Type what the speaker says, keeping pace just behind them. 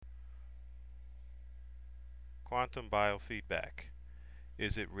Quantum biofeedback.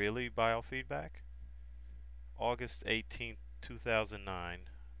 Is it really biofeedback? August 18, 2009,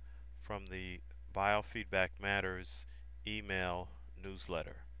 from the Biofeedback Matters email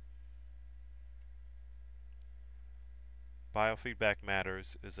newsletter. Biofeedback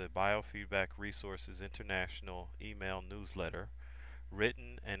Matters is a Biofeedback Resources International email newsletter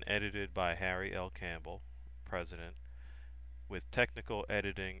written and edited by Harry L. Campbell, President, with technical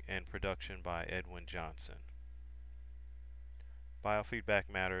editing and production by Edwin Johnson. Biofeedback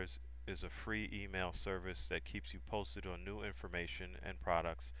Matters is a free email service that keeps you posted on new information and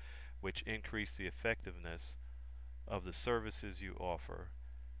products which increase the effectiveness of the services you offer,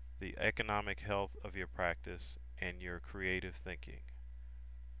 the economic health of your practice, and your creative thinking.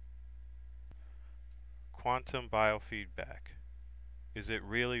 Quantum biofeedback. Is it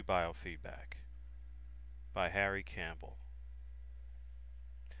really biofeedback? By Harry Campbell.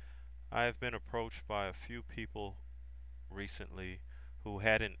 I have been approached by a few people recently who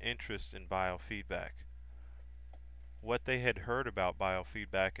had an interest in biofeedback. What they had heard about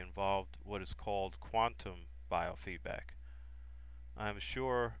biofeedback involved what is called quantum biofeedback. I am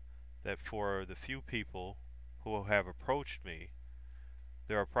sure that for the few people who have approached me,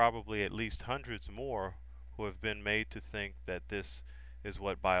 there are probably at least hundreds more who have been made to think that this is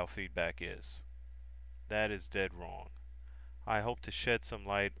what biofeedback is. That is dead wrong. I hope to shed some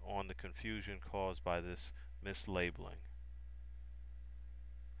light on the confusion caused by this mislabeling.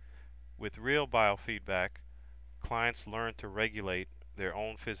 With real biofeedback, clients learn to regulate their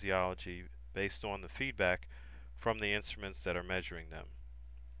own physiology based on the feedback from the instruments that are measuring them.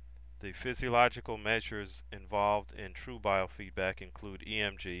 The physiological measures involved in true biofeedback include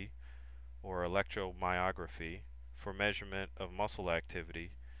EMG, or electromyography, for measurement of muscle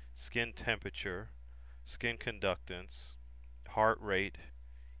activity, skin temperature, skin conductance, heart rate,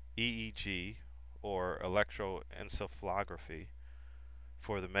 EEG, or electroencephalography,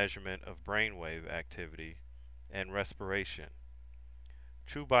 for the measurement of brainwave activity, and respiration.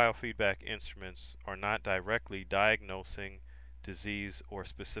 True biofeedback instruments are not directly diagnosing disease or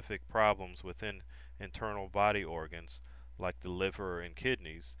specific problems within internal body organs like the liver and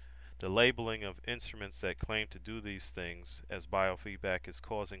kidneys. The labeling of instruments that claim to do these things as biofeedback is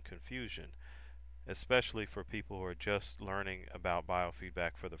causing confusion, especially for people who are just learning about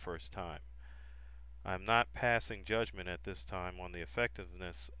biofeedback for the first time. I am not passing judgment at this time on the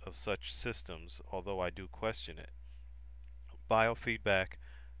effectiveness of such systems, although I do question it. Biofeedback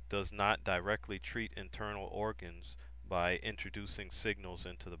does not directly treat internal organs by introducing signals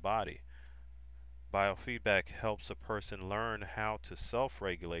into the body. Biofeedback helps a person learn how to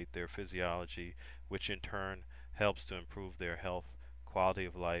self-regulate their physiology, which in turn helps to improve their health, quality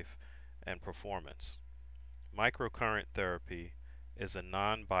of life, and performance. Microcurrent therapy is a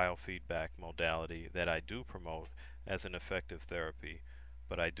non-biofeedback modality that I do promote as an effective therapy,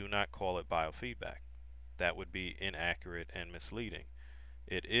 but I do not call it biofeedback. That would be inaccurate and misleading.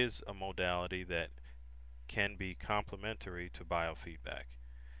 It is a modality that can be complementary to biofeedback.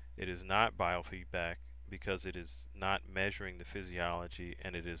 It is not biofeedback because it is not measuring the physiology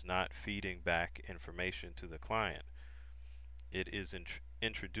and it is not feeding back information to the client. It is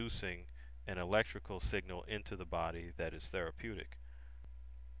introducing an electrical signal into the body that is therapeutic.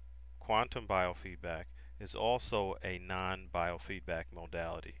 Quantum biofeedback is also a non-biofeedback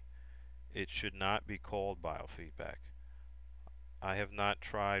modality. It should not be called biofeedback. I have not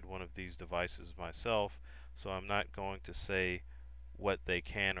tried one of these devices myself, so I'm not going to say what they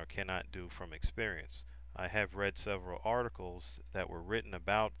can or cannot do from experience. I have read several articles that were written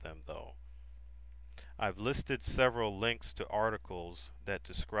about them though. I've listed several links to articles that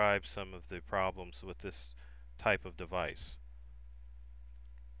describe some of the problems with this type of device.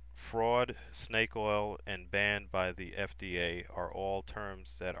 Fraud, snake oil, and banned by the FDA are all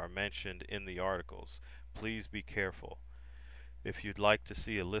terms that are mentioned in the articles. Please be careful. If you'd like to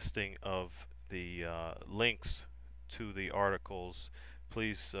see a listing of the links to the articles,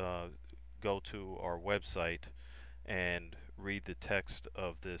 please go to our website and read the text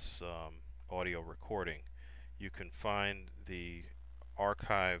of this audio recording. You can find the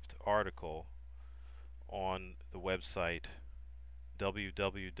archived article on the website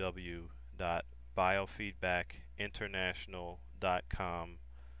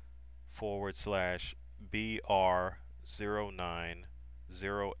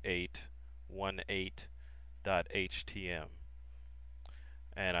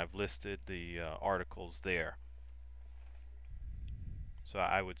and I've listed the articles there. So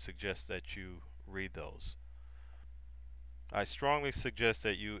I would suggest that you read those. I strongly suggest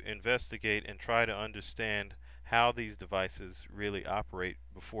that you investigate and try to understand how these devices really operate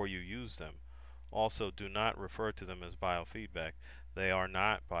before you use them. Also, do not refer to them as biofeedback. They are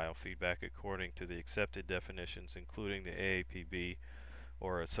not biofeedback according to the accepted definitions, including the AAPB,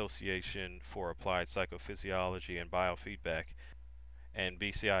 or Association for Applied Psychophysiology and Biofeedback, and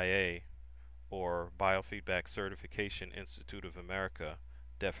BCIA, or Biofeedback Certification Institute of America,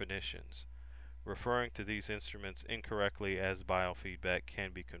 definitions. Referring to these instruments incorrectly as biofeedback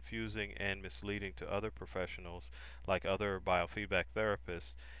can be confusing and misleading to other professionals like other biofeedback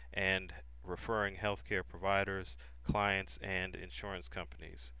therapists and referring healthcare providers, clients, and insurance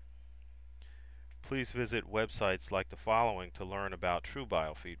companies. Please visit websites like the following to learn about true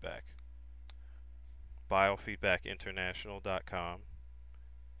biofeedback: biofeedbackinternational.com,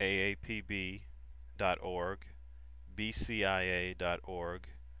 aapb.org, bcia.org,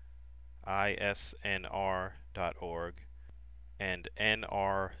 isnr.org, and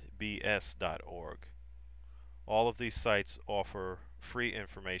nrbs.org. All of these sites offer free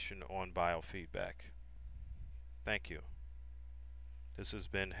information on biofeedback. Thank you. This has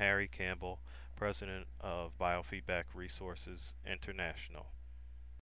been Harry Campbell, President of Biofeedback Resources International.